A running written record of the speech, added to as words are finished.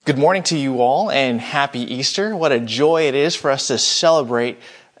Good morning to you all and happy Easter. What a joy it is for us to celebrate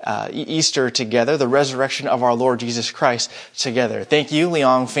Easter together, the resurrection of our Lord Jesus Christ together. Thank you,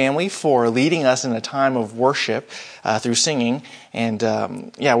 Leong family, for leading us in a time of worship through singing. And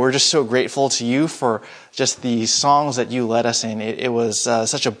we're just so grateful to you for just the songs that you led us in. It was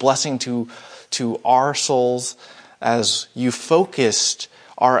such a blessing to our souls as you focused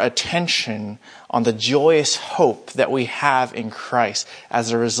our attention on the joyous hope that we have in Christ as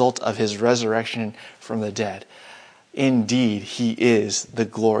a result of his resurrection from the dead. Indeed, he is the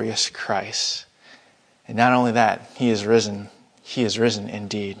glorious Christ. And not only that, he is risen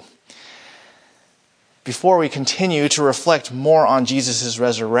indeed. Before we continue to reflect more on Jesus'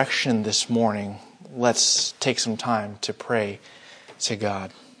 resurrection this morning, let's take some time to pray to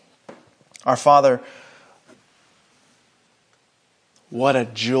God. Our Father, what a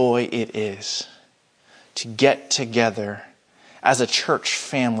joy it is to get together as a church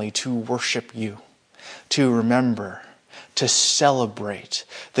family to worship you, to remember, to celebrate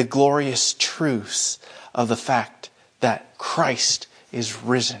the glorious truths of the fact that Christ is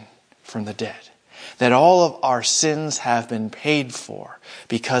risen from the dead, that all of our sins have been paid for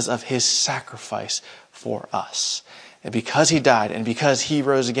because of his sacrifice for us. And because he died and because he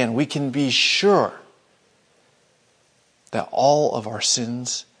rose again, we can be sure that all of our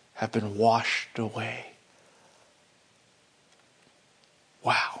sins have been washed away.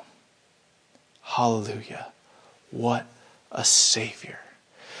 Wow. Hallelujah. What a Savior.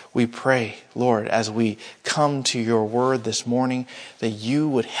 We pray, Lord, as we come to your word this morning, that you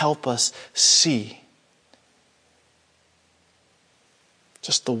would help us see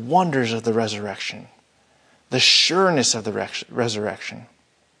just the wonders of the resurrection, the sureness of the resurrection.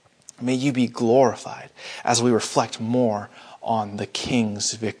 May you be glorified as we reflect more on the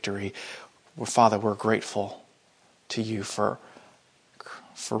King's victory. Father, we're grateful to you for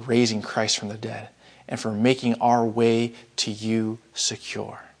raising Christ from the dead and for making our way to you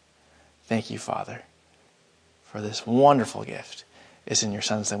secure. Thank you, Father, for this wonderful gift. It's in your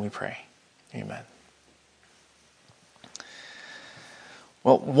Son's name we pray. Amen.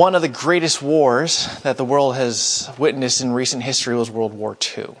 Well, one of the greatest wars that the world has witnessed in recent history was World War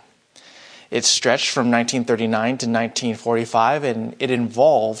II. It stretched from 1939 to 1945, and it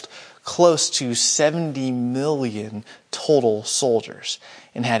involved close to 70 million total soldiers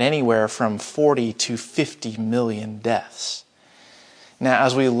and had anywhere from 40 to 50 million deaths. Now,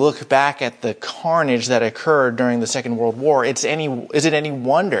 as we look back at the carnage that occurred during the Second World War, is it any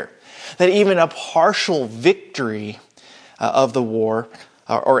wonder that even a partial victory of the war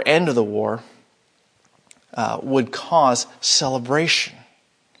or end of the war would cause celebration?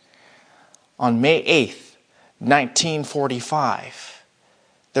 On May 8th, 1945,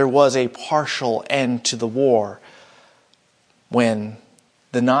 there was a partial end to the war when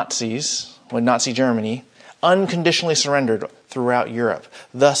Nazi Germany unconditionally surrendered throughout Europe,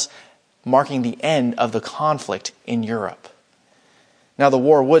 thus marking the end of the conflict in Europe. Now, the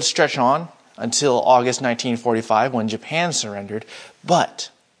war would stretch on until August 1945 when Japan surrendered, but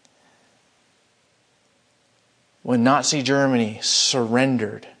when Nazi Germany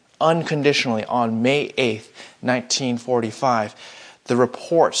surrendered unconditionally on May 8th, 1945, the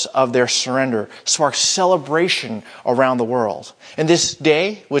reports of their surrender sparked celebration around the world. And this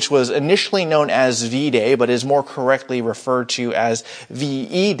day, which was initially known as V-Day, but is more correctly referred to as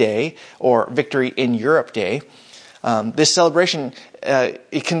VE Day, or Victory in Europe Day, this celebration,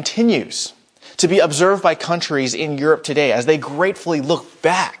 it continues to be observed by countries in Europe today as they gratefully look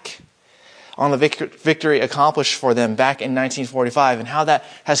back on the victory accomplished for them back in 1945 and how that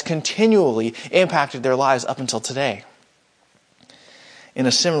has continually impacted their lives up until today. In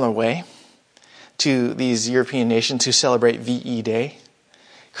a similar way to these European nations who celebrate VE Day,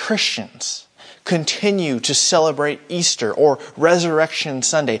 Christians continue to celebrate Easter or Resurrection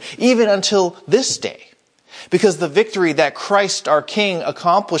Sunday, even until this day, because the victory that Christ our King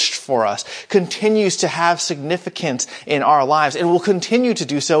accomplished for us continues to have significance in our lives and will continue to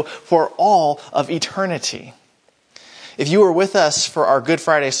do so for all of eternity. If you were with us for our Good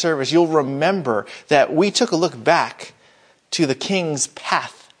Friday service, you'll remember that we took a look back to the King's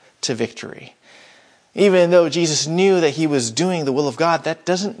path to victory. Even though Jesus knew that he was doing the will of God, that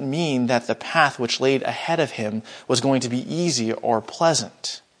doesn't mean that the path which laid ahead of him was going to be easy or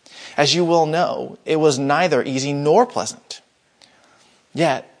pleasant. As you will know, it was neither easy nor pleasant.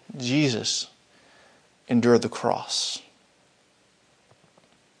 Yet, Jesus endured the cross,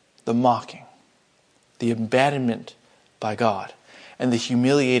 the mocking, the abandonment by God, and the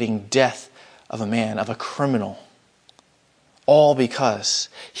humiliating death of a man, of a criminal, all because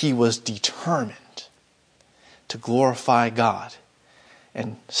he was determined to glorify God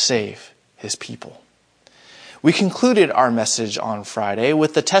and save his people. We concluded our message on Friday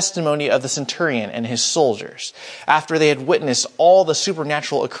with the testimony of the centurion and his soldiers after they had witnessed all the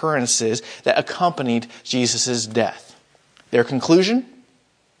supernatural occurrences that accompanied Jesus' death. Their conclusion?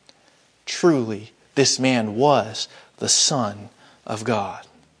 Truly, this man was the Son of God.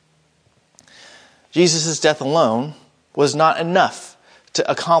 Jesus' death alone was not enough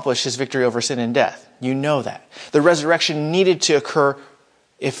to accomplish his victory over sin and death. You know that. The resurrection needed to occur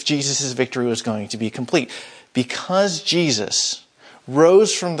if Jesus' victory was going to be complete. Because Jesus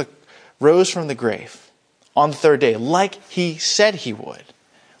rose from the grave on the third day, like he said he would,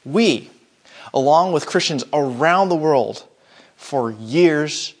 we, along with Christians around the world for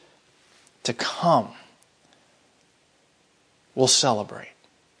years to come, will celebrate.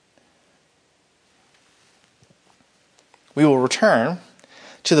 We will return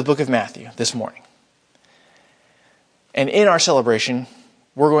to the book of Matthew this morning. And in our celebration,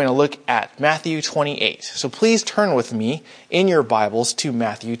 we're going to look at Matthew 28. So please turn with me in your Bibles to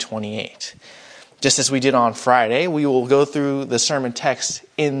Matthew 28. Just as we did on Friday, we will go through the sermon text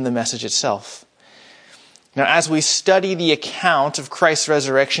in the message itself. Now, as we study the account of Christ's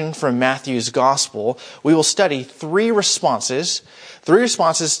resurrection from Matthew's gospel, we will study three responses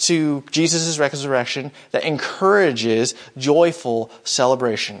to Jesus' resurrection that encourages joyful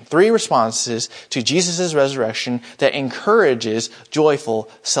celebration. Three responses to Jesus' resurrection that encourages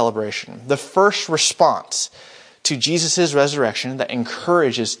joyful celebration. The first response to Jesus' resurrection that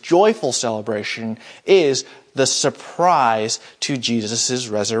encourages joyful celebration is the surprise to Jesus'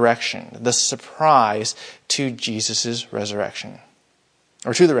 resurrection. The surprise to Jesus' resurrection.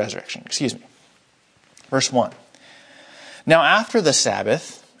 Or to the resurrection, Verse 1. Now after the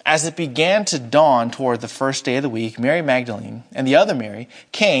Sabbath, as it began to dawn toward the first day of the week, Mary Magdalene and the other Mary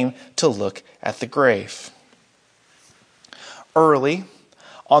came to look at the grave. Early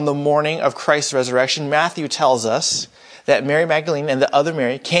on the morning of Christ's resurrection, Matthew tells us that Mary Magdalene and the other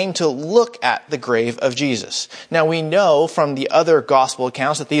Mary came to look at the grave of Jesus. Now we know from the other gospel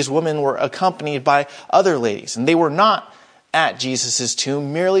accounts that these women were accompanied by other ladies, and they were not at Jesus'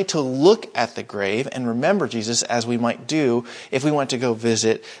 tomb merely to look at the grave and remember Jesus as we might do if we went to go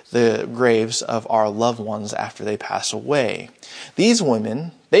visit the graves of our loved ones after they pass away. These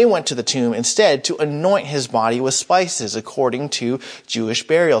women, they went to the tomb instead to anoint his body with spices according to Jewish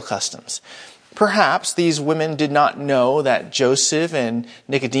burial customs. Perhaps these women did not know that Joseph and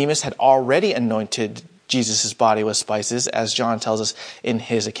Nicodemus had already anointed Jesus' body with spices, as John tells us in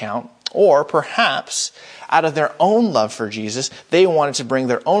his account. Or perhaps, out of their own love for Jesus, they wanted to bring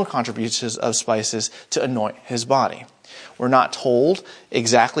their own contributions of spices to anoint his body. We're not told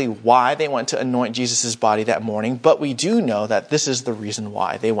exactly why they went to anoint Jesus' body that morning, but we do know that this is the reason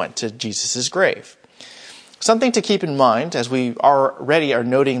why they went to Jesus' grave. Something to keep in mind, as we already are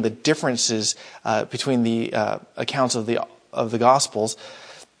noting the differences between the accounts of the Gospels,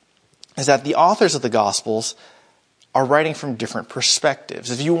 is that the authors of the Gospels are writing from different perspectives.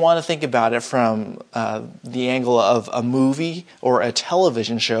 If you want to think about it from the angle of a movie or a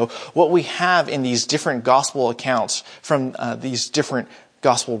television show, what we have in these different Gospel accounts from these different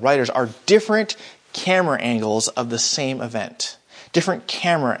Gospel writers are different camera angles of the same event. Different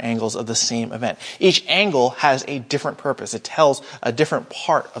camera angles of the same event. Each angle has a different purpose. It tells a different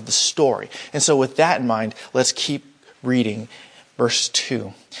part of the story. And so with that in mind, let's keep reading verse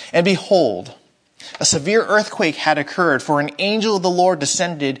 2. And behold, a severe earthquake had occurred, for an angel of the Lord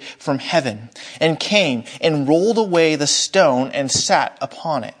descended from heaven and came and rolled away the stone and sat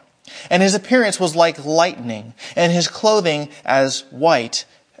upon it. And his appearance was like lightning, and his clothing as white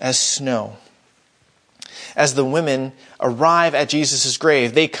as snow. As the women arrive at Jesus'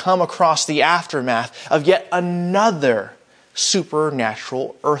 grave, they come across the aftermath of yet another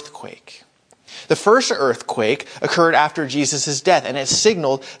supernatural earthquake. The first earthquake occurred after Jesus' death, and it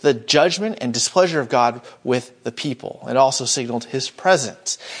signaled the judgment and displeasure of God with the people. It also signaled his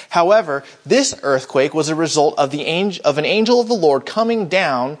presence. However, this earthquake was a result of an angel of the Lord coming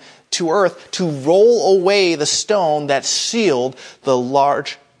down to earth to roll away the stone that sealed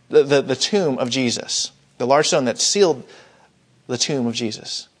the tomb of Jesus. The large stone that sealed the tomb of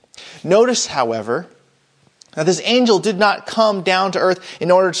Jesus. Notice, however, that this angel did not come down to earth in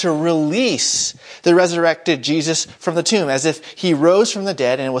order to release the resurrected Jesus from the tomb, as if he rose from the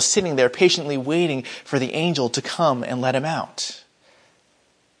dead and was sitting there patiently waiting for the angel to come and let him out.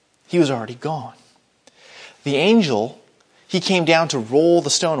 He was already gone. The angel, he came down to roll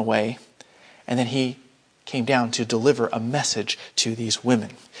the stone away, and then he came down to deliver a message to these women.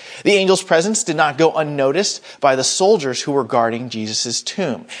 The angel's presence did not go unnoticed by the soldiers who were guarding Jesus'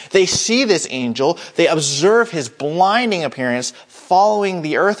 tomb. They see this angel, they observe his blinding appearance, following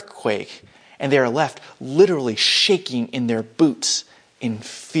the earthquake, and they are left literally shaking in their boots in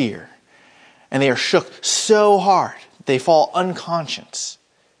fear. And they are shook so hard they fall unconscious,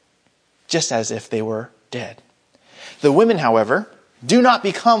 just as if they were dead. The women, however, do not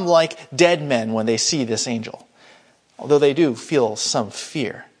become like dead men when they see this angel, although they do feel some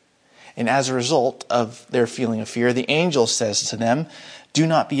fear. And as a result of their feeling of fear, the angel says to them, "Do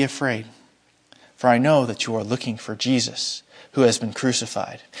not be afraid, for I know that you are looking for Jesus, who has been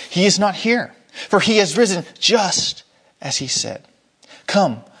crucified. He is not here, for he has risen just as he said.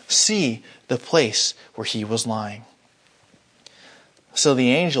 Come, see the place where he was lying." So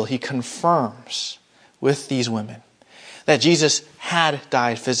the angel, he confirms with these women that Jesus had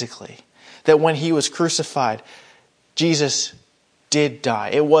died physically, that when he was crucified, Jesus did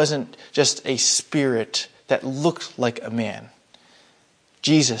die. It wasn't just a spirit that looked like a man.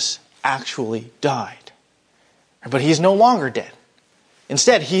 Jesus actually died. But he is no longer dead.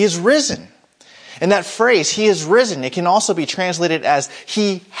 Instead, he is risen. And that phrase, "he is risen," it can also be translated as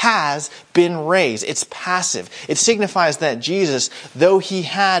 "he has been raised." It's passive. It signifies that Jesus, though he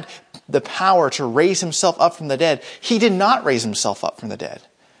had the power to raise himself up from the dead, he did not raise himself up from the dead.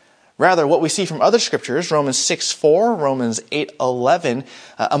 Rather, what we see from other scriptures, Romans 6:4, Romans 8:11,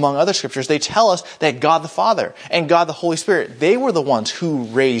 among other scriptures, they tell us that God the Father and God the Holy Spirit, they were the ones who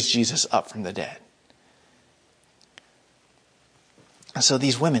raised Jesus up from the dead. And so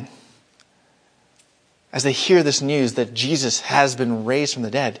these women, as they hear this news that Jesus has been raised from the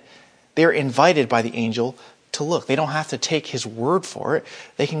dead, they're invited by the angel to look. They don't have to take his word for it.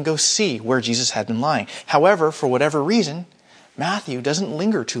 They can go see where Jesus had been lying. However, for whatever reason, Matthew doesn't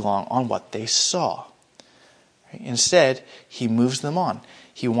linger too long on what they saw. Instead, he moves them on.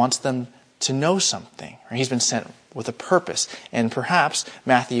 He wants them to know something. He's been sent with a purpose. And perhaps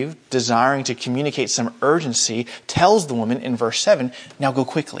Matthew, desiring to communicate some urgency, tells the woman in verse 7, "Now go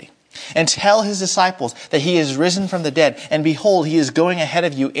quickly and tell his disciples that he is risen from the dead. And behold, he is going ahead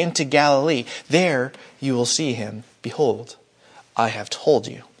of you into Galilee. There you will see him. Behold, I have told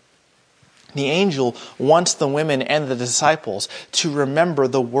you." The angel wants the women and the disciples to remember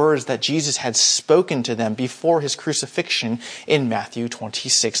the words that Jesus had spoken to them before his crucifixion in Matthew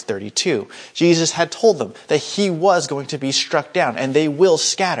 26:32. Jesus had told them that he was going to be struck down and they will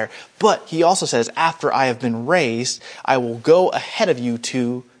scatter. But he also says, "After I have been raised, I will go ahead of you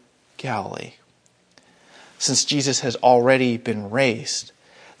to Galilee." Since Jesus has already been raised,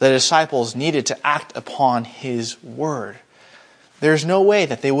 the disciples needed to act upon his word. There's no way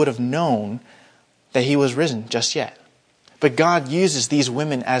that they would have known that he was risen just yet. But God uses these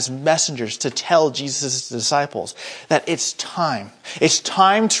women as messengers to tell Jesus' disciples that it's time. It's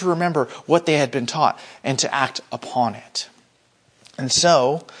time to remember what they had been taught and to act upon it. And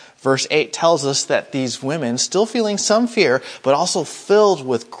so, verse 8 tells us that these women, still feeling some fear, but also filled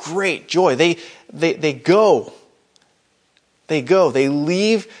with great joy, they go. They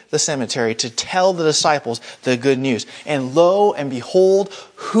leave the cemetery to tell the disciples the good news. And lo and behold,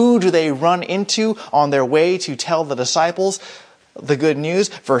 who do they run into on their way to tell the disciples the good news?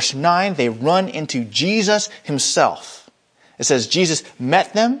 Verse 9, they run into Jesus himself. It says Jesus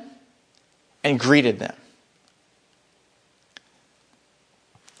met them and greeted them.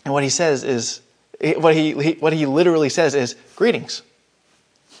 And what he says is, what he literally says is, "Greetings.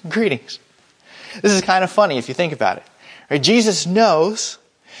 Greetings." This is kind of funny if you think about it. Jesus knows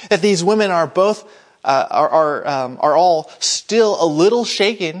that these women are both are all still a little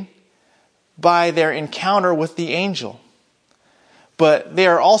shaken by their encounter with the angel, but they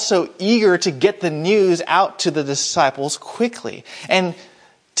are also eager to get the news out to the disciples quickly. And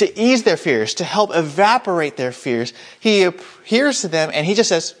to ease their fears, to help evaporate their fears, he appears to them and he just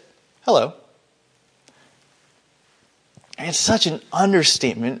says, "Hello." And it's such an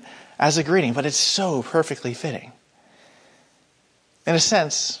understatement as a greeting, but it's so perfectly fitting. In a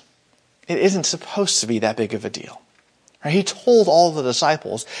sense, it isn't supposed to be that big of a deal. He told all the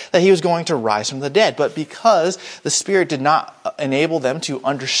disciples that he was going to rise from the dead, but because the Spirit did not enable them to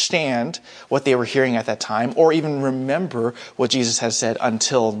understand what they were hearing at that time, or even remember what Jesus had said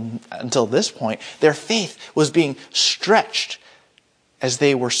until this point, their faith was being stretched as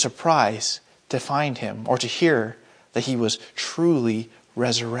they were surprised to find him or to hear that he was truly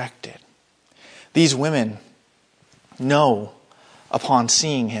resurrected. These women know upon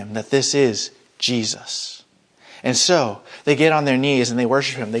seeing him that this is Jesus. And so they get on their knees and they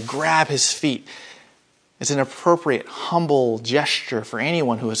worship him. They grab his feet. It's an appropriate, humble gesture for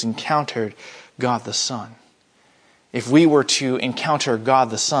anyone who has encountered God the Son. If we were to encounter God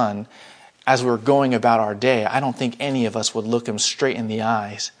the Son as we're going about our day, I don't think any of us would look him straight in the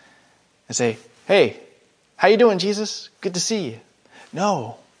eyes and say, "Hey, how you doing, Jesus? Good to see you."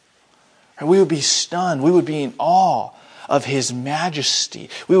 No. We would be stunned. We would be in awe of his majesty.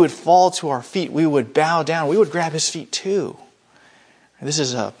 We would fall to our feet. We would bow down. We would grab his feet too. This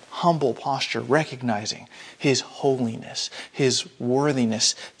is a humble posture, recognizing his holiness, his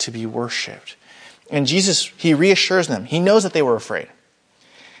worthiness to be worshipped. And Jesus, he reassures them. He knows that they were afraid.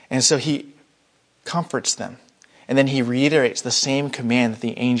 And so he comforts them. And then he reiterates the same command that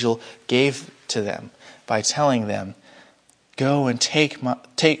the angel gave to them by telling them, "Go and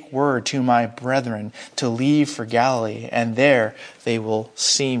take word to my brethren to leave for Galilee, and there they will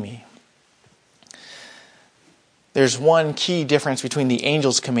see me." There's one key difference between the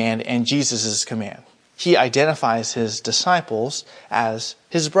angel's command and Jesus' command. He identifies his disciples as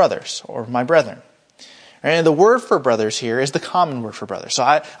his brothers, or my brethren. And the word for brothers here is the common word for brothers. So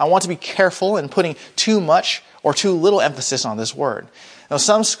I want to be careful in putting too much or too little emphasis on this word. Now,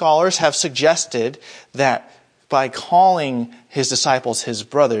 some scholars have suggested that by calling his disciples his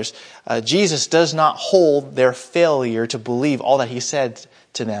brothers, Jesus does not hold their failure to believe all that he said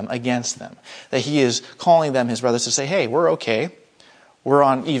to them against them. That he is calling them his brothers to say, hey, we're okay. We're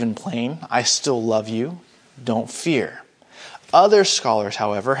on even plane. I still love you. Don't fear. Other scholars,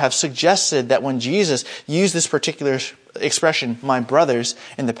 however, have suggested that when Jesus used this particular expression, my brothers,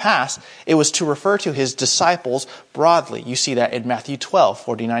 in the past, it was to refer to his disciples broadly. You see that in Matthew 12,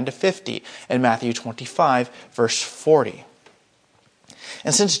 49 to 50, and Matthew 25, verse 40.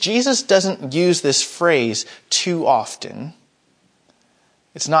 And since Jesus doesn't use this phrase too often,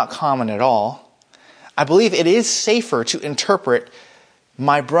 it's not common at all, I believe it is safer to interpret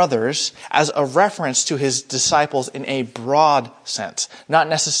my brothers as a reference to his disciples in a broad sense, not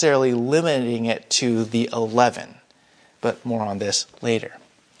necessarily limiting it to the 11. But more on this later.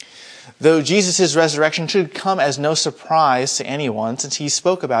 Though Jesus' resurrection should come as no surprise to anyone, since he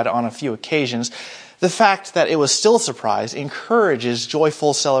spoke about it on a few occasions, the fact that it was still a surprise encourages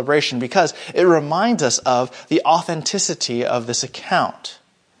joyful celebration because it reminds us of the authenticity of this account.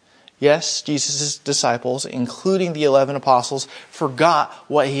 Yes, Jesus' disciples, including the 11 apostles, forgot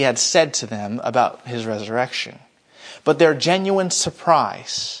what he had said to them about his resurrection. But their genuine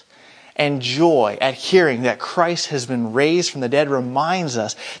surprise and joy at hearing that Christ has been raised from the dead reminds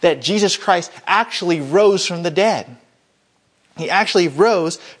us that Jesus Christ actually rose from the dead. He actually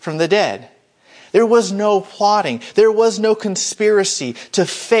rose from the dead. There was no plotting. There was no conspiracy to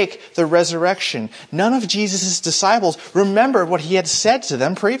fake the resurrection. None of Jesus' disciples remembered what he had said to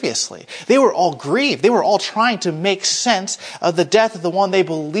them previously. They were all grieved. They were all trying to make sense of the death of the one they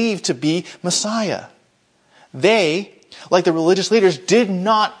believed to be Messiah. They, like the religious leaders, did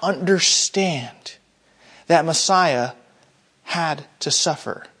not understand that Messiah had to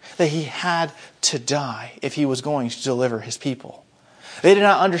suffer, that he had to die if he was going to deliver his people. They did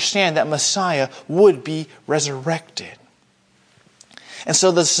not understand that Messiah would be resurrected. And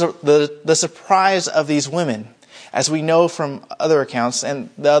so the surprise of these women, as we know from other accounts and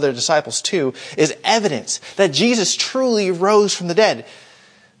the other disciples too, is evidence that Jesus truly rose from the dead,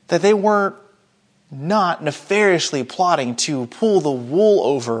 that they were not nefariously plotting to pull the wool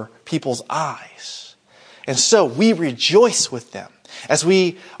over people's eyes. And so we rejoice with them as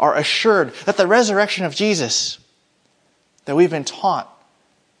we are assured that the resurrection of Jesus that we've been taught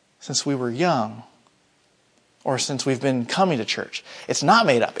since we were young or since we've been coming to church, it's not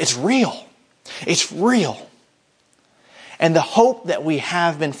made up. It's real. It's real. And the hope that we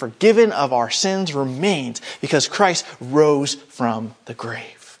have been forgiven of our sins remains because Christ rose from the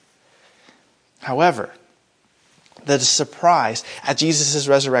grave. However, the surprise at Jesus'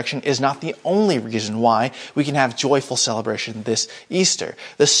 resurrection is not the only reason why we can have joyful celebration this Easter.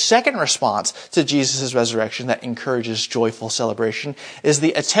 The second response to Jesus' resurrection that encourages joyful celebration is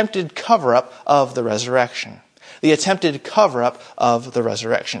the attempted cover-up of the resurrection. The attempted cover-up of the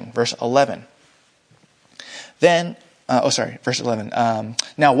resurrection. Verse 11. Verse 11.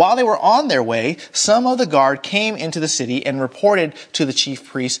 Now, while they were on their way, some of the guard came into the city and reported to the chief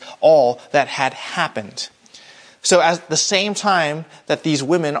priests all that had happened. So at the same time that these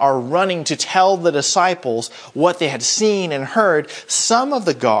women are running to tell the disciples what they had seen and heard, some of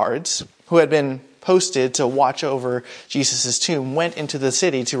the guards who had been posted to watch over Jesus' tomb went into the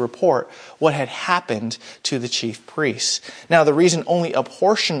city to report what had happened to the chief priests. Now, the reason only a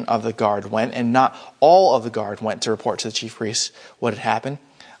portion of the guard went and not all of the guard went to report to the chief priests what had happened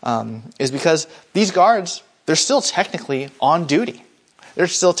is because these guards, they're still technically on duty. They're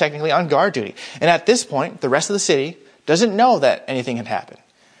still technically on guard duty. And at this point, the rest of the city doesn't know that anything had happened.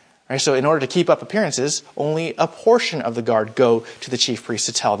 Right? So in order to keep up appearances, only a portion of the guard go to the chief priest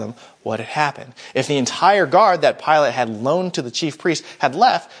to tell them what had happened. If the entire guard that Pilate had loaned to the chief priest had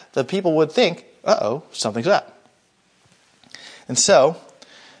left, the people would think, something's up. And so,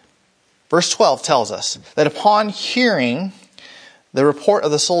 verse 12 tells us that upon hearing the report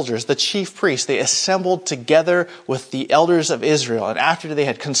of the soldiers, the chief priests, they assembled together with the elders of Israel. And after they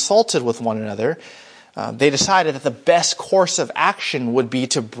had consulted with one another, they decided that the best course of action would be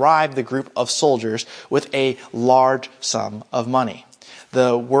to bribe the group of soldiers with a large sum of money.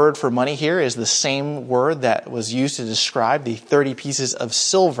 The word for money here is the same word that was used to describe the 30 pieces of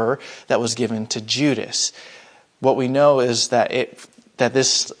silver that was given to Judas. What we know is that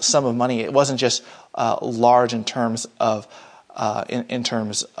this sum of money, it wasn't just large in terms of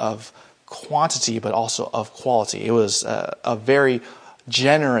quantity, but also of quality. It was a very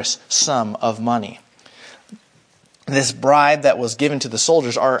generous sum of money. This bribe that was given to the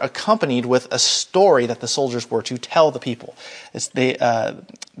soldiers are accompanied with a story that the soldiers were to tell the people. The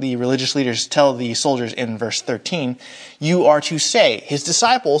religious leaders tell the soldiers in verse 13, "You are to say, his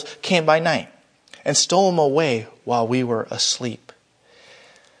disciples came by night and stole him away while we were asleep."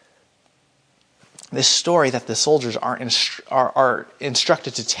 This story that the soldiers are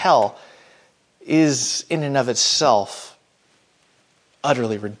instructed to tell is in and of itself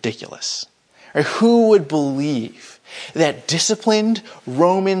utterly ridiculous. Or who would believe that disciplined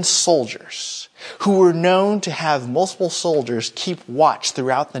Roman soldiers, who were known to have multiple soldiers keep watch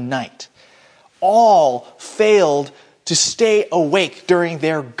throughout the night, all failed to stay awake during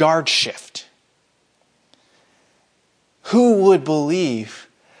their guard shift? Who would believe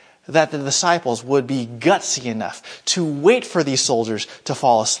that the disciples would be gutsy enough to wait for these soldiers to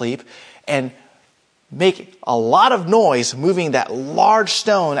fall asleep and make a lot of noise moving that large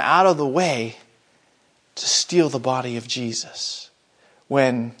stone out of the way to steal the body of Jesus,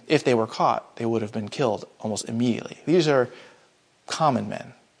 when, if they were caught, they would have been killed almost immediately? These are common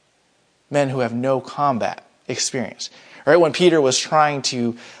men who have no combat experience. Right? When Peter was trying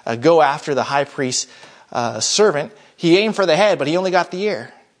to go after the high priest's servant, he aimed for the head, but he only got the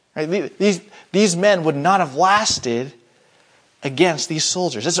ear. Right? These men would not have lasted against these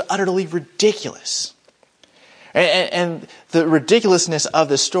soldiers. This is utterly ridiculous. And the ridiculousness of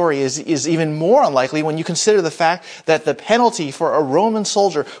this story is even more unlikely when you consider the fact that the penalty for a Roman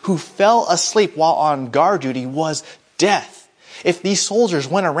soldier who fell asleep while on guard duty was death. If these soldiers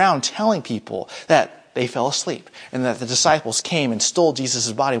went around telling people that they fell asleep and that the disciples came and stole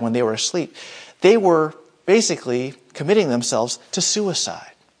Jesus' body when they were asleep, they were basically committing themselves to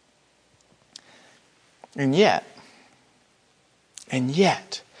suicide. And yet,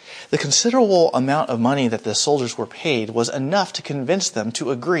 the considerable amount of money that the soldiers were paid was enough to convince them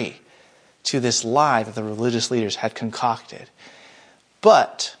to agree to this lie that the religious leaders had concocted.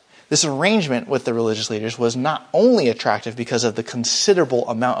 But this arrangement with the religious leaders was not only attractive because of the considerable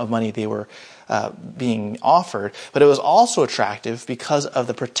amount of money they were being offered, but it was also attractive because of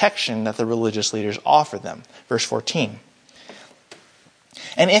the protection that the religious leaders offered them. Verse 14.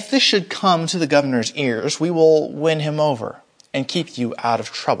 "And if this should come to the governor's ears, we will win him over and keep you out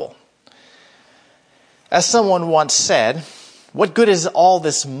of trouble." As someone once said, "What good is all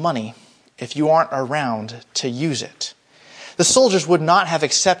this money if you aren't around to use it?" The soldiers would not have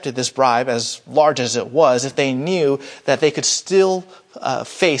accepted this bribe, as large as it was, if they knew that they could still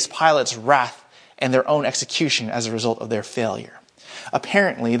face Pilate's wrath and their own execution as a result of their failure.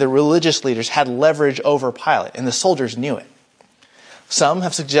 Apparently, the religious leaders had leverage over Pilate, and the soldiers knew it. Some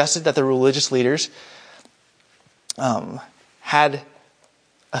have suggested that the religious leaders had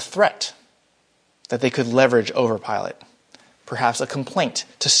a threat that they could leverage over Pilate. Perhaps a complaint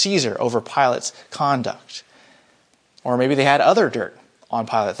to Caesar over Pilate's conduct. Or maybe they had other dirt on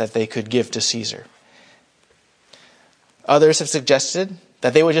Pilate that they could give to Caesar. Others have suggested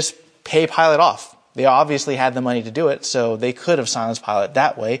that they would just pay Pilate off. They obviously had the money to do it, so they could have silenced Pilate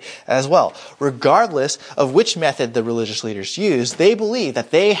that way as well. Regardless of which method the religious leaders used, they believed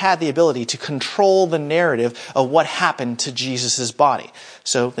that they had the ability to control the narrative of what happened to Jesus' body.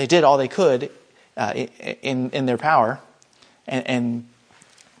 So they did all they could in their power, and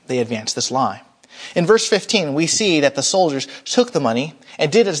they advanced this lie. In verse 15, we see that the soldiers took the money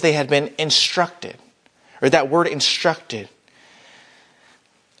and did as they had been instructed. Or that word instructed.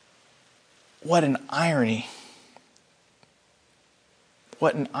 What an irony.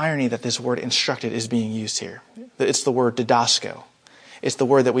 What an irony that this word instructed is being used here. It's the word didasko. It's the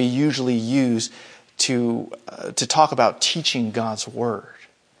word that we usually use to talk about teaching God's word.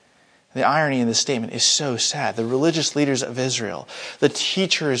 The irony in this statement is so sad. The religious leaders of Israel, the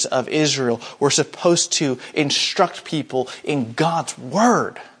teachers of Israel, were supposed to instruct people in God's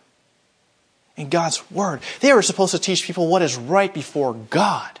word. In God's word. They were supposed to teach people what is right before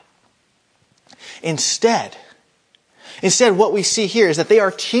God. Instead Instead, what we see here is that they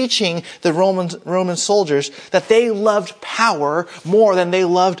are teaching the Roman soldiers that they loved power more than they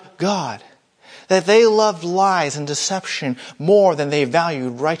loved God. That they loved lies and deception more than they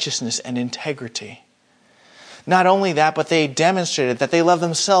valued righteousness and integrity. Not only that, but they demonstrated that they loved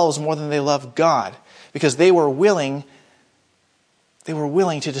themselves more than they loved God, because they were willing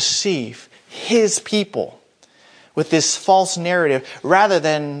to deceive His people with this false narrative rather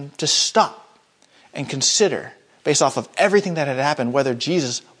than to stop and consider, based off of everything that had happened, whether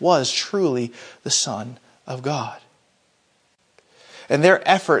Jesus was truly the Son of God. And their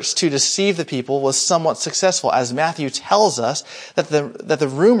efforts to deceive the people was somewhat successful, as Matthew tells us that the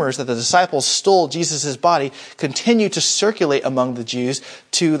rumors that the disciples stole Jesus' body continued to circulate among the Jews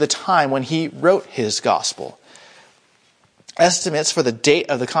to the time when he wrote his gospel. Estimates for the date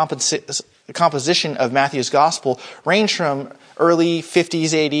of the composition of Matthew's gospel range from early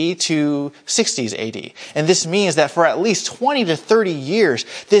 50s AD to 60s AD. And this means that for at least 20 to 30 years,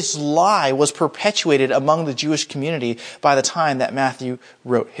 this lie was perpetuated among the Jewish community by the time that Matthew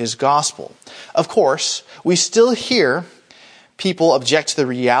wrote his gospel. Of course, we still hear people object to the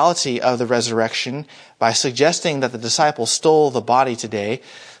reality of the resurrection by suggesting that the disciples stole the body today.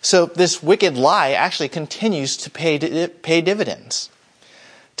 So this wicked lie actually continues to pay dividends.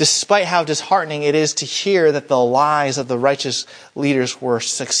 Despite how disheartening it is to hear that the lies of the righteous leaders were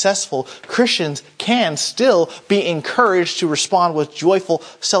successful, Christians can still be encouraged to respond with joyful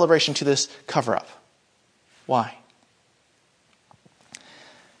celebration to this cover-up. Why?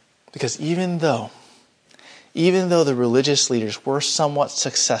 Because even though the religious leaders were somewhat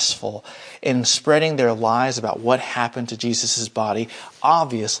successful in spreading their lies about what happened to Jesus' body,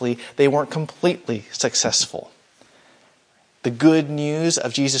 obviously they weren't completely successful. The good news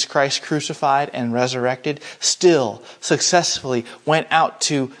of Jesus Christ crucified and resurrected still successfully went out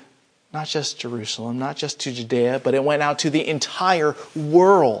to not just Jerusalem, not just to Judea, but it went out to the entire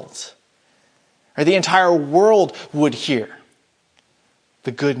world. Or the entire world would hear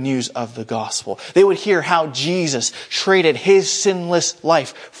the good news of the gospel. They would hear how Jesus traded his sinless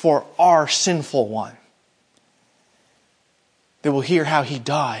life for our sinful one. They will hear how he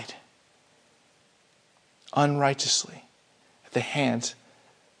died unrighteously at the hands,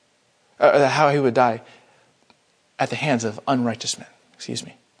 how he would die at the hands of unrighteous men.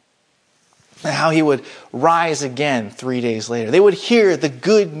 And how he would rise again 3 days later. They would hear the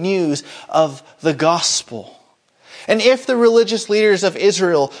good news of the gospel. And if the religious leaders of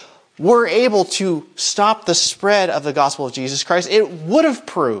Israel were able to stop the spread of the gospel of Jesus Christ, it would have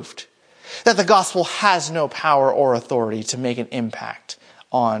proved that the gospel has no power or authority to make an impact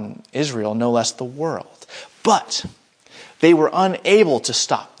on Israel, no less the world. But they were unable to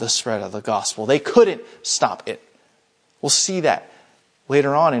stop the spread of the gospel. They couldn't stop it. We'll see that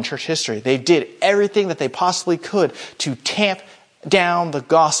later on in church history. They did everything that they possibly could to tamp down the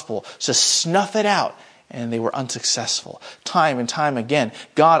gospel, to snuff it out, and they were unsuccessful. Time and time again,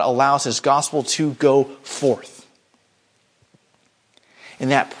 God allows his gospel to go forth. And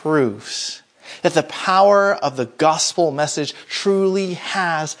that proves that the power of the gospel message truly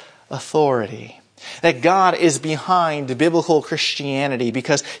has authority. That God is behind biblical Christianity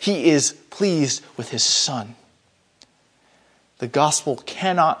because he is pleased with his Son. The gospel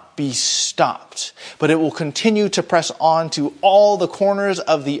cannot be stopped, but it will continue to press on to all the corners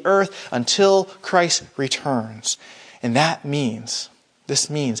of the earth until Christ returns. And this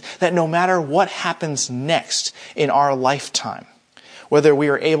means that no matter what happens next in our lifetime, whether we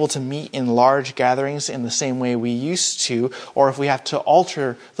are able to meet in large gatherings in the same way we used to, or if we have to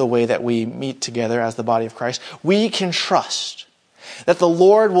alter the way that we meet together as the body of Christ, we can trust that the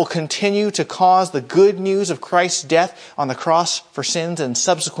Lord will continue to cause the good news of Christ's death on the cross for sins and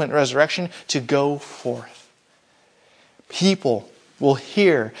subsequent resurrection to go forth. People will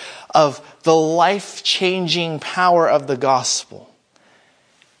hear of the life-changing power of the gospel.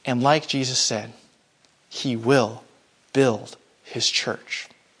 And like Jesus said, he will build his church.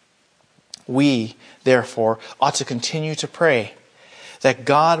 We, therefore, ought to continue to pray that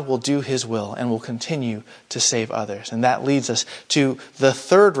God will do his will and will continue to save others. And that leads us to the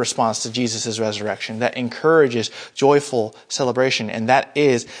third response to Jesus' resurrection that encourages joyful celebration, and that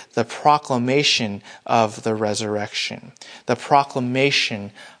is the proclamation of the resurrection. The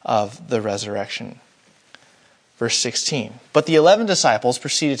proclamation of the resurrection. Verse 16, but the 11 disciples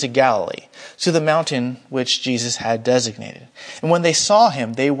proceeded to Galilee, to the mountain which Jesus had designated. And when they saw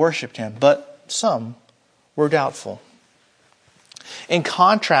him, they worshipped him, but some were doubtful. In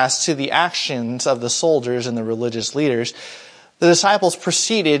contrast to the actions of the soldiers and the religious leaders, the disciples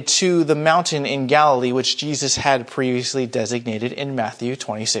proceeded to the mountain in Galilee which Jesus had previously designated in Matthew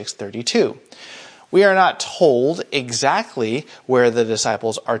 26:32. We are not told exactly where the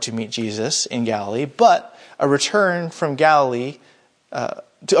disciples are to meet Jesus in Galilee, but a return from Galilee,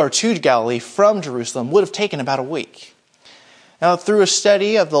 to Galilee from Jerusalem would have taken about a week. Now, through a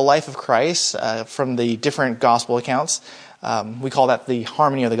study of the life of Christ from the different gospel accounts, we call that the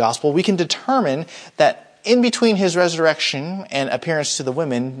harmony of the gospel, we can determine that in between his resurrection and appearance to the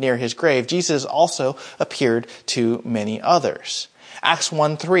women near his grave, Jesus also appeared to many others. Acts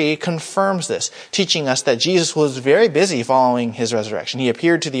 1:3 confirms this, teaching us that Jesus was very busy following his resurrection. He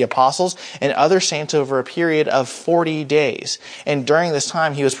appeared to the apostles and other saints over a period of 40 days. And during this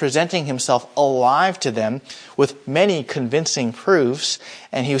time, he was presenting himself alive to them with many convincing proofs,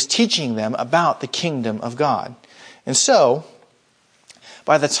 and he was teaching them about the kingdom of God. And so,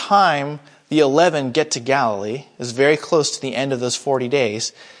 by the time the 11 get to Galilee, it was very close to the end of those 40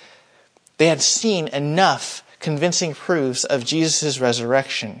 days, they had seen enough convincing proofs of Jesus'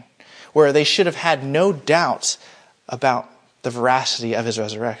 resurrection, where they should have had no doubts about the veracity of his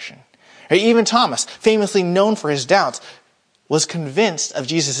resurrection. Even Thomas, famously known for his doubts, was convinced of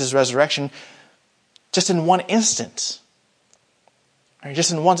Jesus' resurrection just in one instance.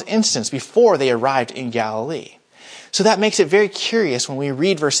 Just in one instance before they arrived in Galilee. So that makes it very curious when we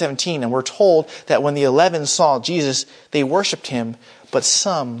read verse 17 and we're told that when the 11 saw Jesus, they worshipped him, but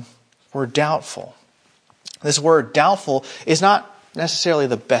some were doubtful. This word doubtful is not necessarily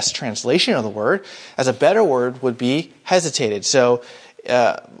the best translation of the word, as a better word would be hesitated. So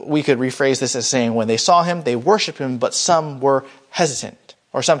we could rephrase this as saying when they saw him, they worshipped him, but some were hesitant,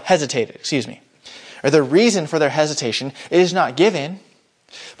 or some hesitated, Or the reason for their hesitation is not given,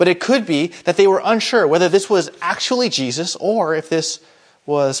 but it could be that they were unsure whether this was actually Jesus or if this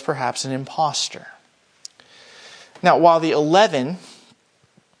was perhaps an impostor. Now, while the 11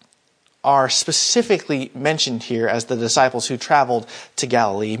 are specifically mentioned here as the disciples who traveled to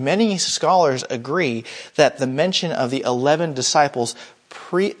Galilee, many scholars agree that the mention of the 11 disciples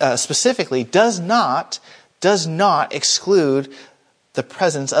specifically does not exclude the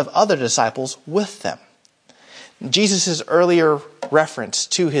presence of other disciples with them. Jesus' earlier reference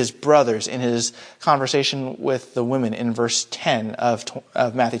to his brothers in his conversation with the women in verse 10 of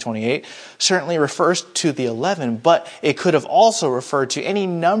Matthew 28 certainly refers to the 11, but it could have also referred to any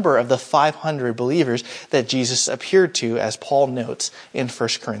number of the 500 believers that Jesus appeared to, as Paul notes in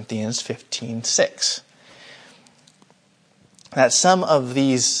 1 Corinthians 15:6. That some of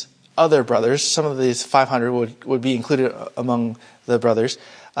these other brothers, some of these 500 would be included among the brothers,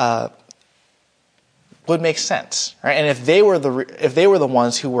 would make sense, right? And if they were the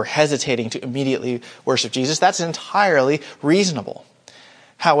ones who were hesitating to immediately worship Jesus, that's entirely reasonable.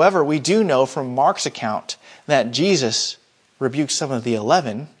 However, we do know from Mark's account that Jesus rebuked some of the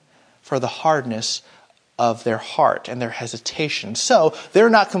 11 for the hardness of their heart and their hesitation. So they're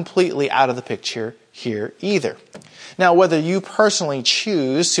not completely out of the picture here either. Now, whether you personally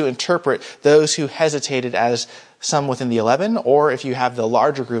choose to interpret those who hesitated as some within the 11, or if you have the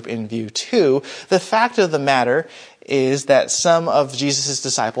larger group in view too, the fact of the matter is that some of Jesus'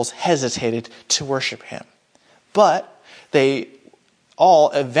 disciples hesitated to worship him. But they all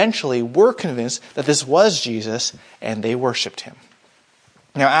eventually were convinced that this was Jesus, and they worshiped him.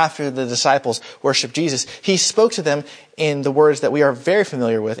 Now, after the disciples worshiped Jesus, he spoke to them in the words that we are very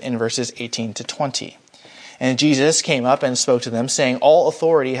familiar with in verses 18 to 20. And Jesus came up and spoke to them, saying, "All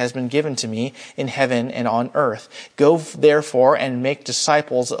authority has been given to me in heaven and on earth. Go therefore and make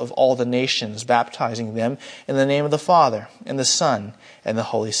disciples of all the nations, baptizing them in the name of the Father, and the Son, and the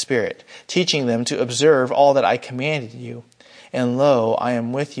Holy Spirit, teaching them to observe all that I commanded you. And lo, I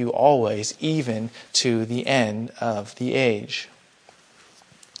am with you always, even to the end of the age."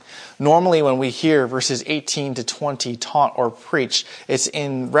 Normally when we hear verses 18 to 20 taught or preached, it's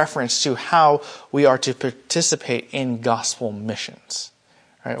in reference to how we are to participate in gospel missions.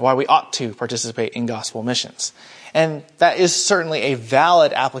 Right? Why we ought to participate in gospel missions. And that is certainly a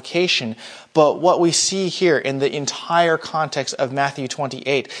valid application, but what we see here in the entire context of Matthew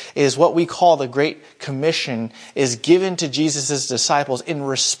 28 is what we call the Great Commission is given to Jesus' disciples in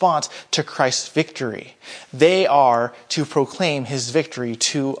response to Christ's victory. They are to proclaim his victory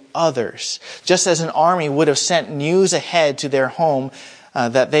to others. Just as an army would have sent news ahead to their home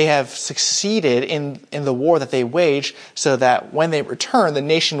that they have succeeded in the war that they waged, so that when they return, the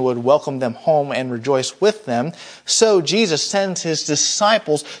nation would welcome them home and rejoice with them. So Jesus sends his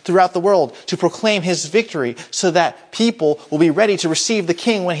disciples throughout the world to proclaim his victory, so that people will be ready to receive the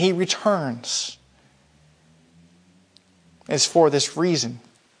King when he returns. It's for this reason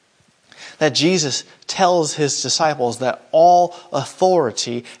that Jesus tells his disciples that all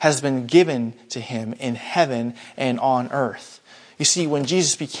authority has been given to him in heaven and on earth. You see, when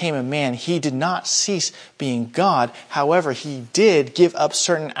Jesus became a man, he did not cease being God. However, he did give up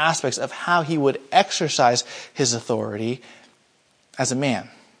certain aspects of how he would exercise his authority as a man.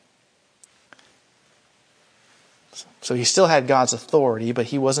 So he still had God's authority, but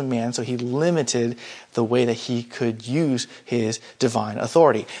he was a man, so he limited the way that he could use his divine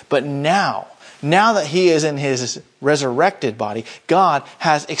authority. But now that he is in his resurrected body, God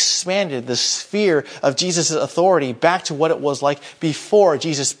has expanded the sphere of Jesus' authority back to what it was like before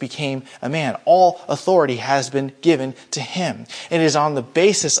Jesus became a man. All authority has been given to him. It is on the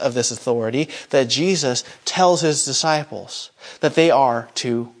basis of this authority that Jesus tells his disciples that they are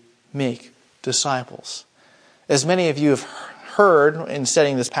to make disciples. As many of you have heard in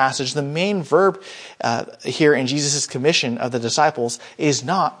studying this passage, the main verb here in Jesus' commission of the disciples is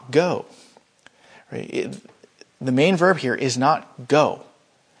not go. Right? The main verb here is not go.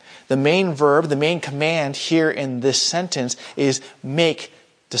 The main verb, the main command here in this sentence is make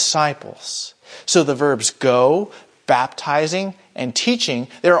disciples. So the verbs go, baptizing, and teaching,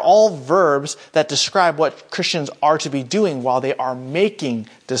 they're all verbs that describe what Christians are to be doing while they are making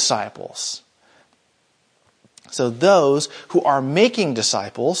disciples. So those who are making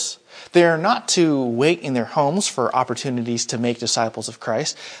disciples, they are not to wait in their homes for opportunities to make disciples of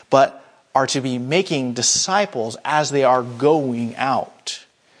Christ, but are to be making disciples as they are going out.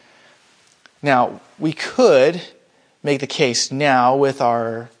 Now, we could make the case now with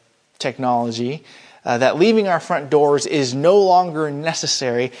our technology that leaving our front doors is no longer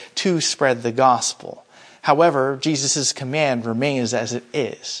necessary to spread the gospel. However, Jesus' command remains as it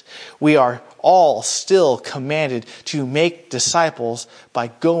is. We are all still commanded to make disciples by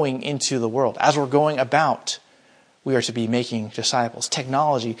going into the world. As we're going about, we are to be making disciples.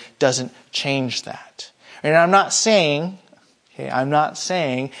 Technology doesn't change that. And I'm not saying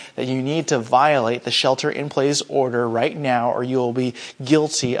that you need to violate the shelter-in-place order right now or you will be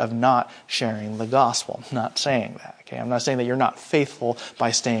guilty of not sharing the gospel. I'm not saying that. Okay? I'm not saying that you're not faithful by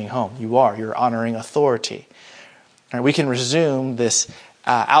staying home. You are. You're honoring authority. All right, we can resume this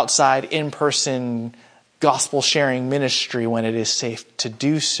outside, in-person, gospel-sharing ministry when it is safe to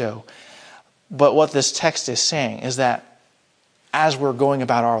do so. But what this text is saying is that as we're going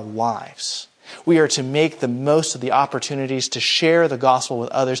about our lives, we are to make the most of the opportunities to share the gospel with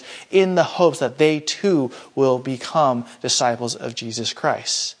others in the hopes that they too will become disciples of Jesus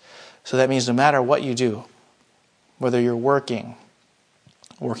Christ. So that means no matter what you do, whether you're working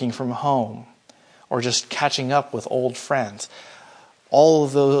from home, or just catching up with old friends, all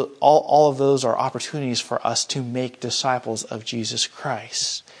of those are opportunities for us to make disciples of Jesus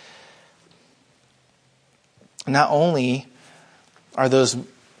Christ. Not only are those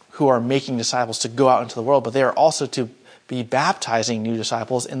who are making disciples to go out into the world, but they are also to be baptizing new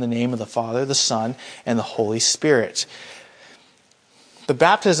disciples in the name of the Father, the Son, and the Holy Spirit. The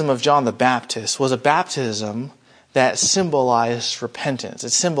baptism of John the Baptist was a baptism that symbolized repentance. It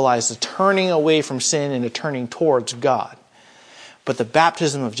symbolized the turning away from sin and the turning towards God. But the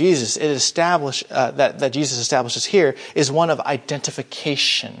baptism of Jesus, that Jesus establishes here, is one of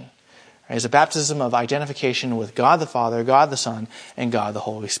identification. It's a baptism of identification with God the Father, God the Son, and God the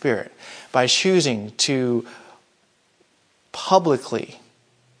Holy Spirit. By choosing to publicly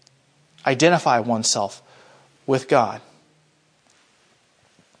identify oneself with God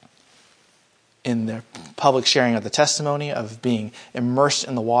in the public sharing of the testimony, of being immersed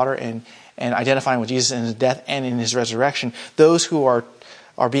in the water and identifying with Jesus in his death and in his resurrection, those who are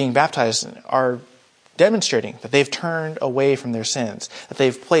being baptized are demonstrating that they've turned away from their sins, that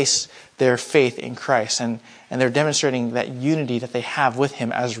they've placed their faith in Christ, and they're demonstrating that unity that they have with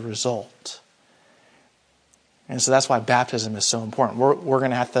him as a result. And so that's why baptism is so important. We're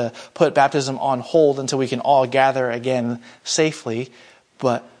going to have to put baptism on hold until we can all gather again safely,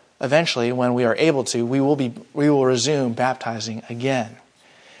 but eventually, when we are able to, we will resume baptizing again.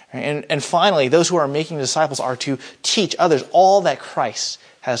 And finally, those who are making disciples are to teach others all that Christ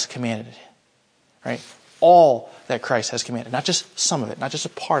has commanded. Right? All that Christ has commanded. Not just some of it, not just a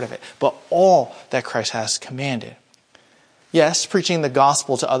part of it, but all that Christ has commanded. Yes, preaching the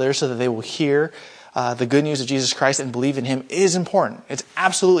gospel to others so that they will hear the good news of Jesus Christ and believe in him is important. It's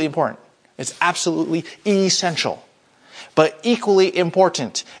absolutely important. It's absolutely essential. But equally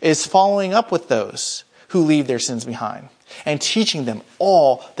important is following up with those who leave their sins behind and teaching them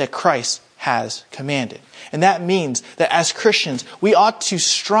all that Christ has commanded. And that means that as Christians, we ought to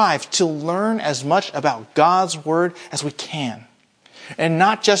strive to learn as much about God's Word as we can. And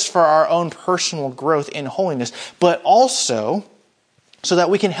not just for our own personal growth in holiness, but also so that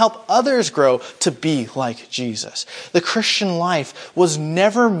we can help others grow to be like Jesus. The Christian life was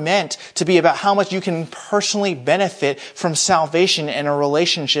never meant to be about how much you can personally benefit from salvation and a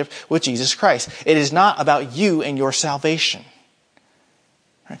relationship with Jesus Christ. It is not about you and your salvation.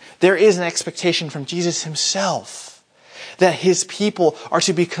 There is an expectation from Jesus himself that his people are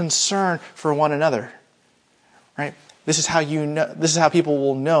to be concerned for one another. Right? This is how people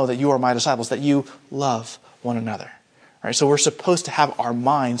will know that you are my disciples, that you love one another. Right? So we're supposed to have our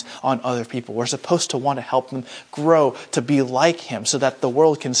minds on other people. We're supposed to want to help them grow to be like him so that the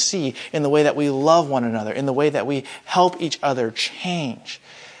world can see in the way that we love one another, in the way that we help each other change,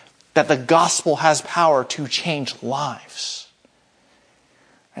 that the gospel has power to change lives.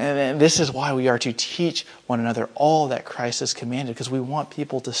 And this is why we are to teach one another all that Christ has commanded, because we want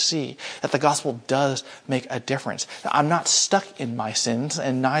people to see that the gospel does make a difference. I'm not stuck in my sins,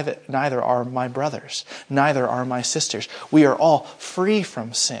 and neither are my brothers, neither are my sisters. We are all free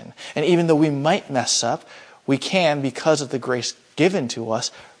from sin. And even though we might mess up, we can, because of the grace given to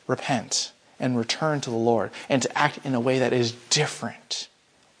us, repent and return to the Lord and to act in a way that is different,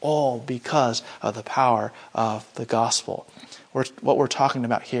 all because of the power of the gospel. What we're talking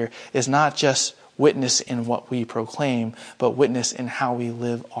about here is not just witness in what we proclaim, but witness in how we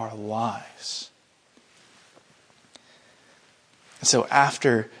live our lives. And so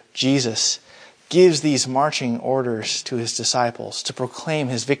after Jesus gives these marching orders to his disciples to proclaim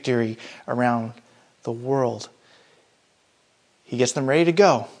his victory around the world, he gets them ready to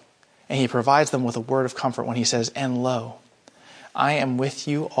go, and he provides them with a word of comfort when he says, "And lo, I am with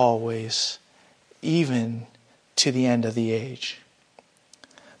you always, even to the end of the age."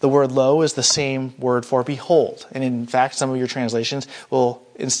 The word lo is the same word for behold. And in fact, some of your translations will,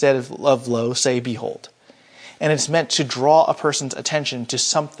 instead of lo, say behold. And it's meant to draw a person's attention to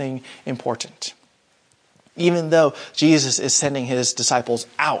something important. Even though Jesus is sending his disciples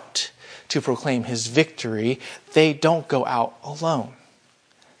out to proclaim his victory, they don't go out alone.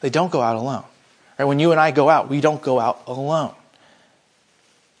 They don't go out alone. Right? When you and I go out, we don't go out alone.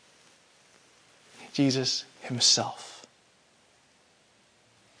 Jesus himself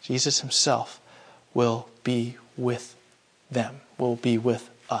will be with them, will be with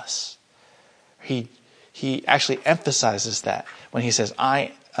us. He actually emphasizes that when he says,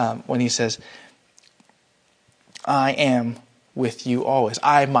 I am with you always.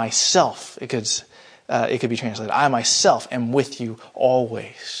 I myself, it could be translated, I myself am with you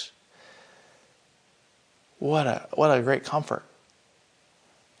always. What a great comfort.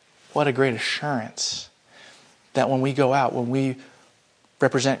 What a great assurance that when we go out, when we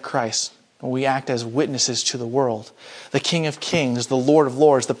represent Christ, when we act as witnesses to the world, the King of Kings, the Lord of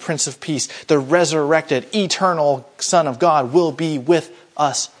Lords, the Prince of Peace, the resurrected, eternal Son of God will be with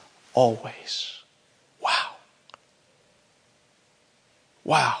us always. Wow.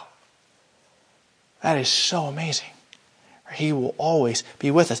 Wow. That is so amazing. He will always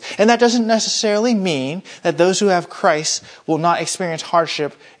be with us. And that doesn't necessarily mean that those who have Christ will not experience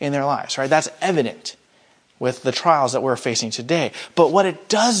hardship in their lives, right? That's evident with the trials that we're facing today. But what it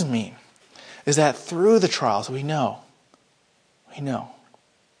does mean is that through the trials, we know that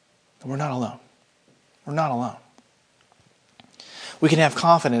we're not alone. We're not alone. We can have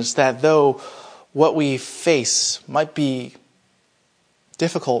confidence that though what we face might be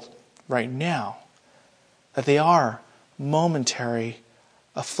difficult right now, that they are momentary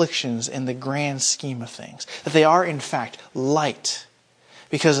afflictions in the grand scheme of things. That they are in fact light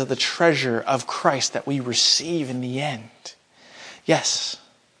because of the treasure of Christ that we receive in the end. Yes,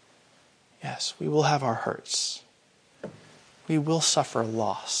 we will have our hurts. We will suffer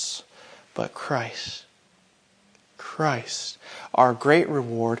loss. But Christ, our great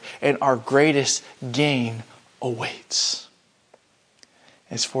reward and our greatest gain awaits.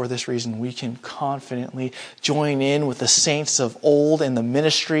 It's for this reason we can confidently join in with the saints of old in the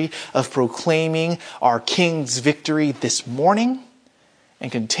ministry of proclaiming our King's victory this morning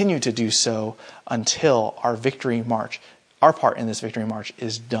and continue to do so until our victory march, our part in this victory march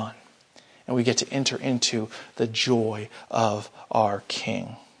is done. And we get to enter into the joy of our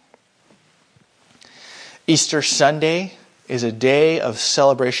King. Easter Sunday is a day of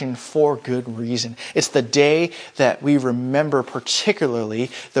celebration for good reason. It's the day that we remember particularly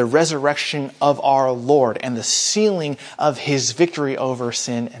the resurrection of our Lord and the sealing of his victory over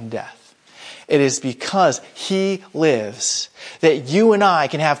sin and death. It is because he lives that you and I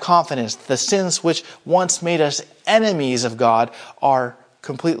can have confidence that the sins which once made us enemies of God are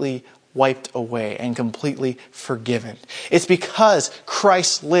completely wiped away and completely forgiven. It's because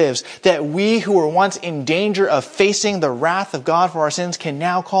Christ lives that we who were once in danger of facing the wrath of God for our sins can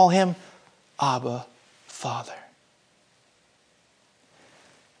now call him Abba, Father.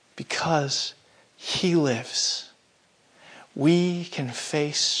 because he lives, we can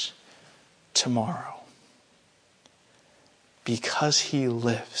face tomorrow. Because he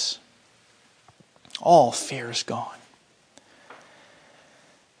lives, all fear is gone.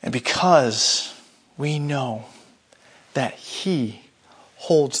 And because we know that he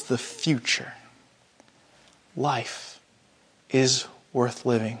holds the future, life is worth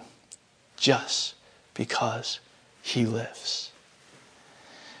living just because he lives.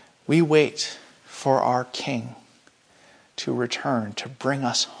 We wait for our King to return, to bring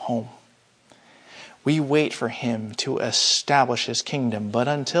us home. We wait for him to establish his kingdom. But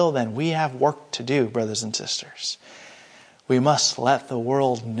until then, we have work to do, brothers and sisters. We must let the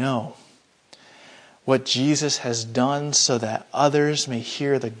world know what Jesus has done so that others may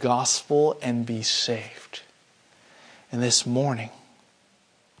hear the gospel and be saved. And this morning,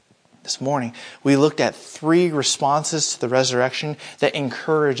 we looked at 3 responses to the resurrection that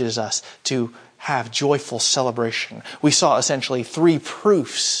encourages us to have joyful celebration. We saw essentially 3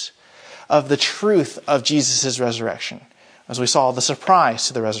 proofs of the truth of Jesus' resurrection. As we saw the surprise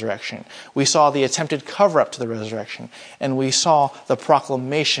to the resurrection, we saw the attempted cover-up to the resurrection, and we saw the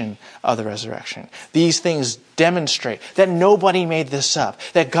proclamation of the resurrection. These things demonstrate that nobody made this up,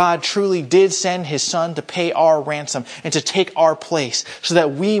 that God truly did send his Son to pay our ransom and to take our place so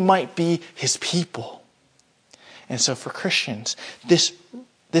that we might be his people. And so for Christians, this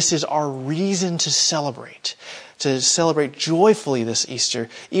is our reason to celebrate joyfully this Easter,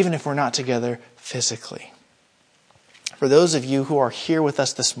 even if we're not together physically. For those of you who are here with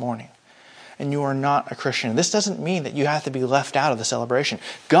us this morning and you are not a Christian, this doesn't mean that you have to be left out of the celebration.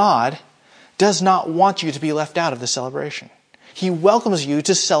 God does not want you to be left out of the celebration. He welcomes you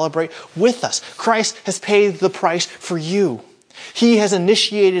to celebrate with us. Christ has paid the price for you. He has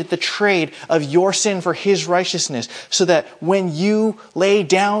initiated the trade of your sin for his righteousness, so that when you lay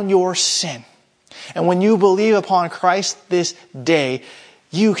down your sin and when you believe upon Christ this day,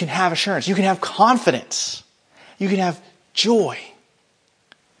 you can have assurance, you can have confidence, you can have joy.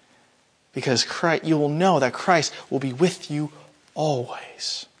 Because you will know that Christ will be with you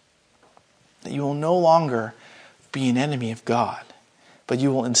always. That you will no longer be an enemy of God, but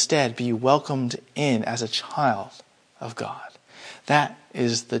you will instead be welcomed in as a child of God. That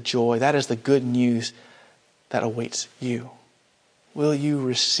is the joy, that is the good news that awaits you. Will you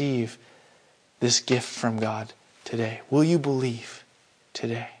receive this gift from God today? Will you believe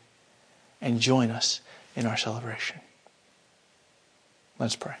today and join us in our celebration?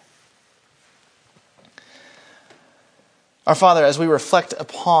 Let's pray. Our Father, as we reflect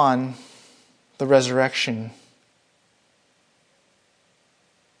upon the resurrection,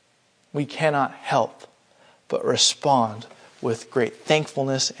 we cannot help but respond with great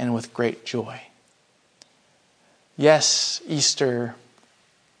thankfulness and with great joy. Yes, Easter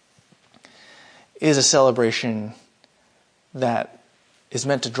is a celebration that is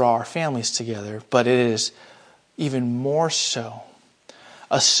meant to draw our families together, but it is even more so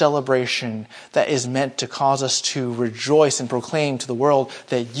a celebration that is meant to cause us to rejoice and proclaim to the world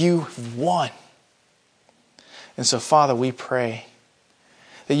that you have won. And so, Father, we pray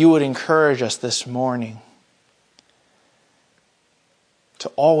that you would encourage us this morning to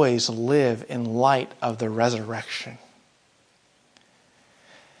always live in light of the resurrection.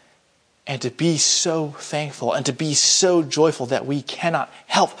 And to be so thankful and to be so joyful that we cannot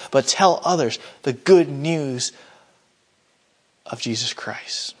help but tell others the good news of Jesus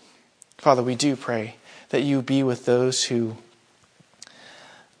Christ. Father, we do pray that you be with those who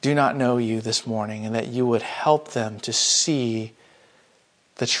do not know you this morning, and that you would help them to see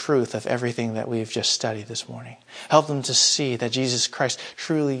the truth of everything that we've just studied this morning. Help them to see that Jesus Christ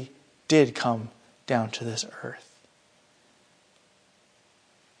truly did come down to this earth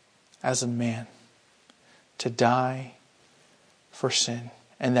as a man to die for sin,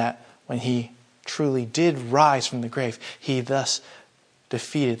 and that when he truly did rise from the grave, he thus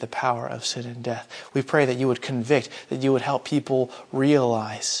defeated the power of sin and death. We pray that you would convict, that you would help people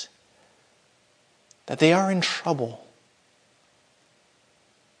realize that they are in trouble.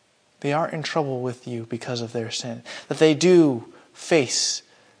 They are in trouble with you because of their sin. That they do face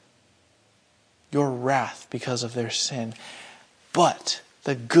your wrath because of their sin. But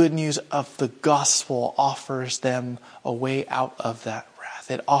the good news of the gospel offers them a way out of that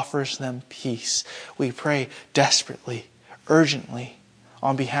wrath. It offers them peace. We pray desperately, urgently,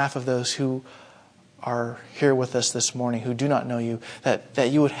 on behalf of those who are here with us this morning who do not know you,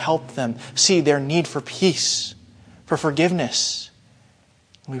 that you would help them see their need for peace, for forgiveness.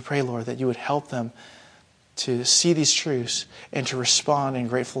 We pray, Lord, that you would help them to see these truths and to respond in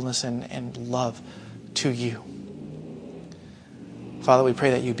gratefulness and love to you. Father, we pray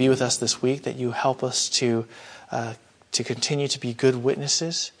that you be with us this week, that you help us to continue to be good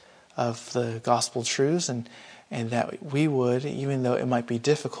witnesses of the gospel truths, and that we would, even though it might be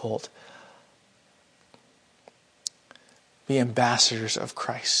difficult, be ambassadors of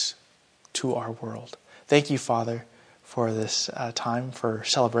Christ to our world. Thank you, Father, for this time for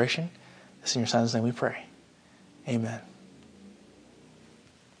celebration. This in your Son's name we pray. Amen.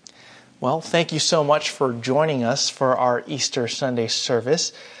 Well, thank you so much for joining us for our Easter Sunday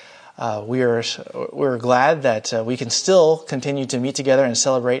service. We're glad that we can still continue to meet together and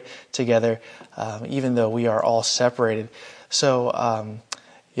celebrate together, even though we are all separated. So,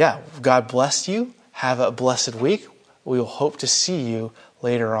 God bless you. Have a blessed week. We will hope to see you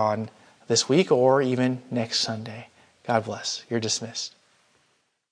later on this week or even next Sunday. God bless. You're dismissed.